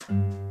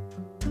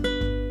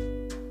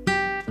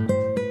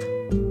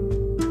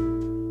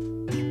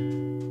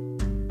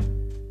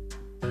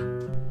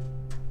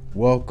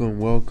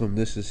Welcome.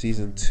 This is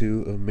season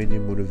 2 of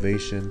Minion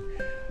Motivation.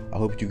 I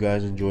hope you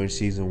guys enjoyed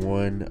season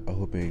 1. I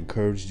hope it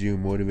encouraged you,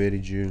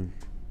 motivated you.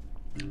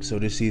 So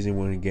this season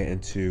we're gonna get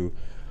into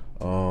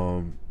a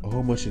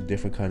whole bunch of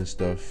different kind of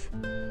stuff.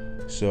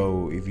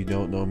 So if you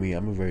don't know me,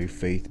 I'm a very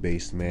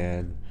faith-based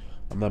man.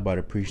 I'm not about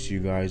to preach to you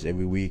guys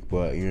every week,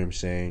 but you know what I'm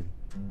saying?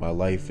 My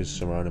life is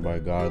surrounded by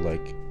God,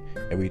 like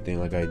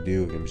everything like I do. You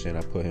know what I'm saying?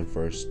 I put him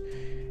first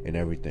in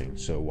everything.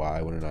 So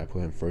why wouldn't I put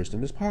him first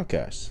in this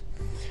podcast?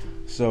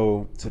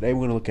 So today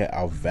we're going to look at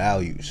our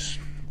value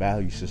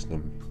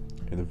system.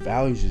 And the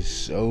values is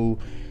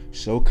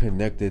so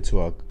connected to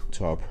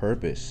our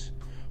purpose.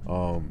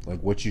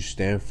 Like what you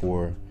stand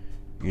for,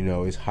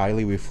 it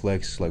highly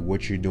reflects like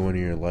what you're doing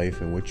in your life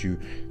and what you're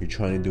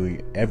trying to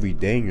do every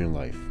day in your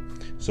life.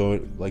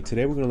 So like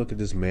today we're going to look at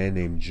this man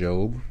named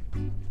Job.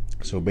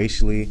 So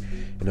basically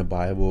in the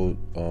Bible,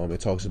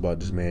 it talks about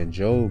this man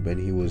Job, and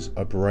he was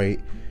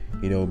upright,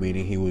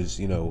 meaning he was,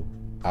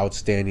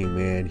 outstanding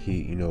man.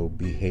 He,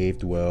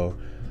 behaved well.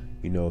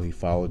 He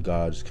followed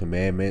God's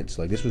commandments.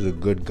 Like this was a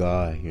good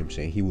guy. You know what I'm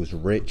saying? He was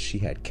rich. He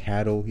had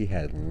cattle. He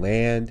had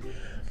land.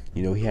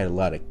 He had a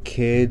lot of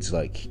kids.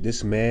 Like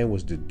this man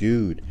was the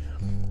dude.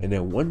 And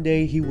then one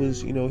day he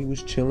was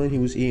chilling. He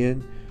was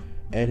eating,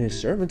 and his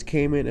servants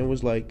came in and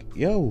was like,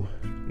 "Yo,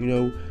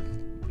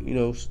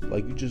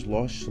 like you just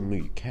lost some of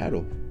your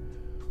cattle.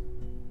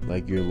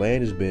 Like your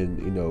land has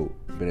been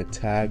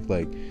attacked.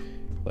 Like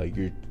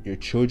your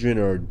children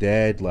are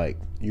dead. Like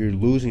you're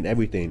losing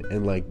everything."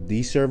 And like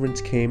these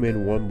servants came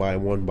in one by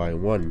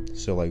one.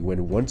 So like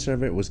when one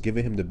servant was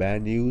giving him the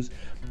bad news,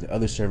 the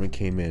other servant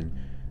came in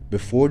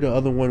before the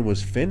other one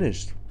was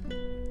finished.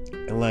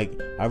 And like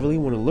I really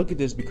want to look at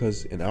this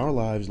because in our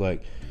lives,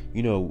 like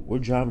we're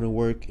driving to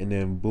work and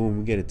then boom,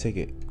 we get a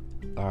ticket.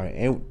 All right,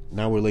 and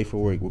now we're late for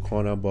work. We're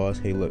calling our boss,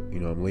 "Hey, look,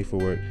 I'm late for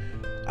work.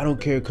 I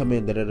don't care. Come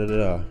in.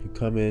 You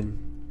come in.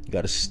 You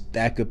got a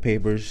stack of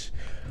papers.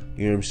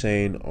 You know what I'm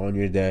saying, on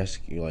your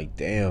desk. You're like,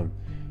 damn.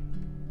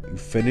 You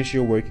finish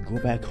your work. You go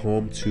back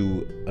home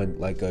to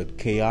a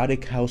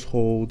chaotic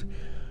household.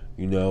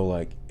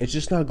 Like it's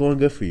just not going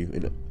good for you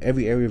in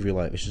every area of your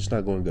life. It's just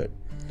not going good.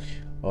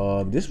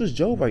 This was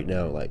Job right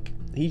now. Like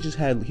he just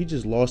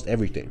lost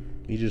everything.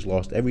 He just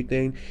lost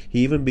everything.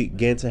 He even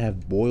began to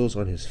have boils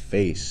on his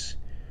face.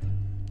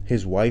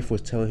 His wife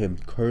was telling him,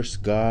 curse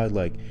God.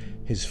 Like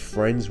his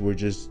friends were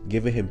just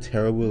giving him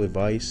terrible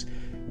advice.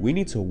 We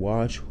need to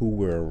watch who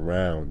we're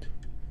around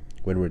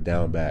when we're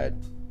down bad.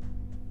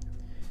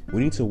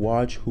 We need to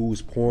watch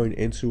who's pouring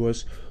into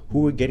us, who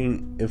we're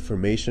getting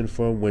information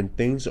from when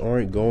things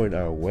aren't going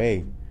our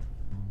way.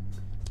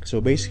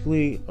 So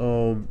basically,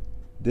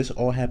 this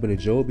all happened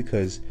to Job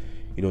because,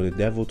 the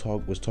devil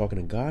was talking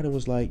to God and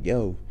was like,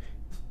 yo,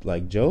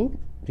 like Job,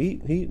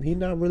 he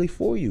not really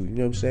for you. You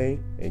know what I'm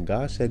saying? And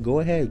God said, go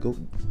ahead, go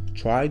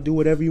try, do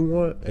whatever you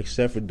want,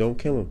 except for don't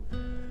kill him.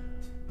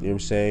 You know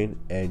what I'm saying?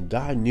 And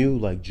God knew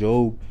like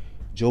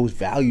Job's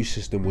value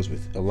system was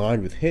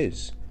aligned with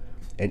his.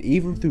 And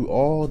even through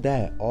all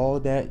that,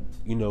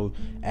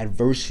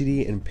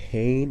 adversity and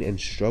pain and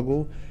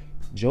struggle,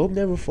 Job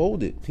never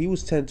folded. He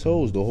was 10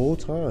 toes the whole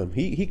time.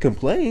 He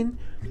complained.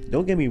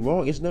 Don't get me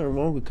wrong. It's nothing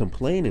wrong with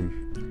complaining.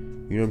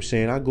 You know what I'm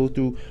saying? I go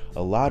through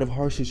a lot of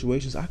hard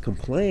situations. I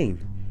complain.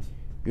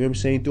 You know what I'm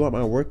saying? Throughout my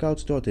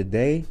workouts, throughout the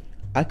day,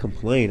 I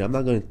complain. I'm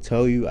not going to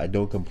tell you I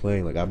don't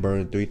complain. Like I burn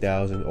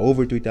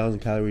over 3,000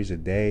 calories a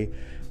day.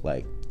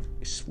 Like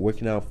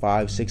working out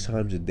 5-6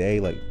 times a day.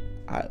 Like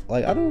I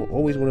don't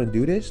always want to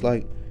do this.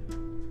 Like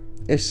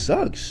it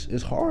sucks.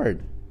 It's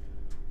hard.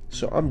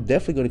 So I'm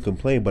definitely going to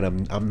complain, but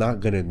I'm not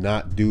going to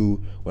not do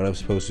what I'm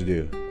supposed to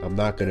do. I'm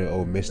not going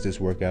to miss this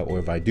workout, or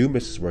if I do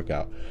miss this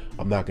workout,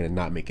 I'm not going to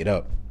not make it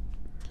up.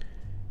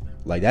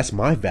 Like that's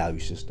my value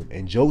system.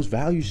 And Job's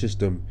value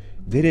system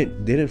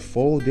didn't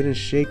fold, didn't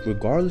shake,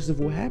 regardless of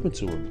what happened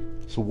to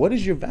him. So what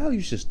is your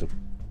value system?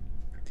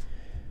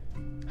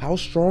 How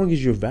strong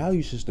is your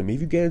value system?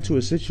 If you get into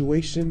a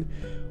situation,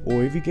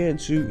 or if you get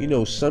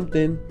into,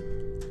 something,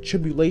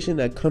 tribulation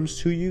that comes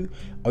to you,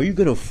 are you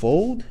going to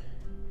fold?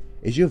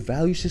 Is your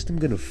value system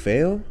going to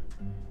fail?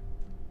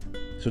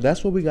 So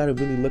that's what we got to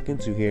really look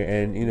into here.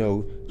 And,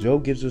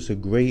 Job gives us a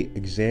great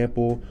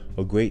example,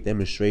 a great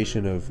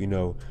demonstration of,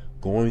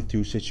 going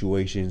through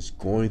situations,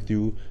 going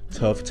through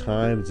tough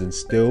times, and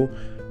still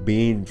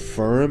being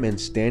firm and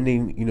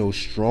standing,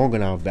 strong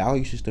in our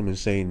value system and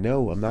saying,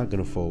 no, I'm not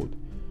going to fold.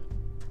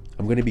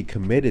 I'm going to be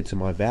committed to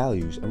my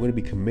values. I'm going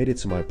to be committed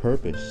to my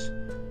purpose.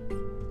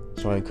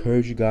 So I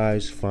encourage you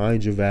guys,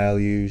 find your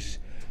values,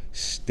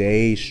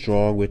 stay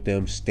strong with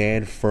them,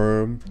 stand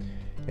firm,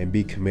 and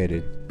be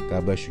committed.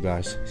 God bless you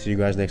guys. See you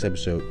guys next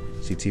episode.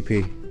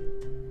 CTP.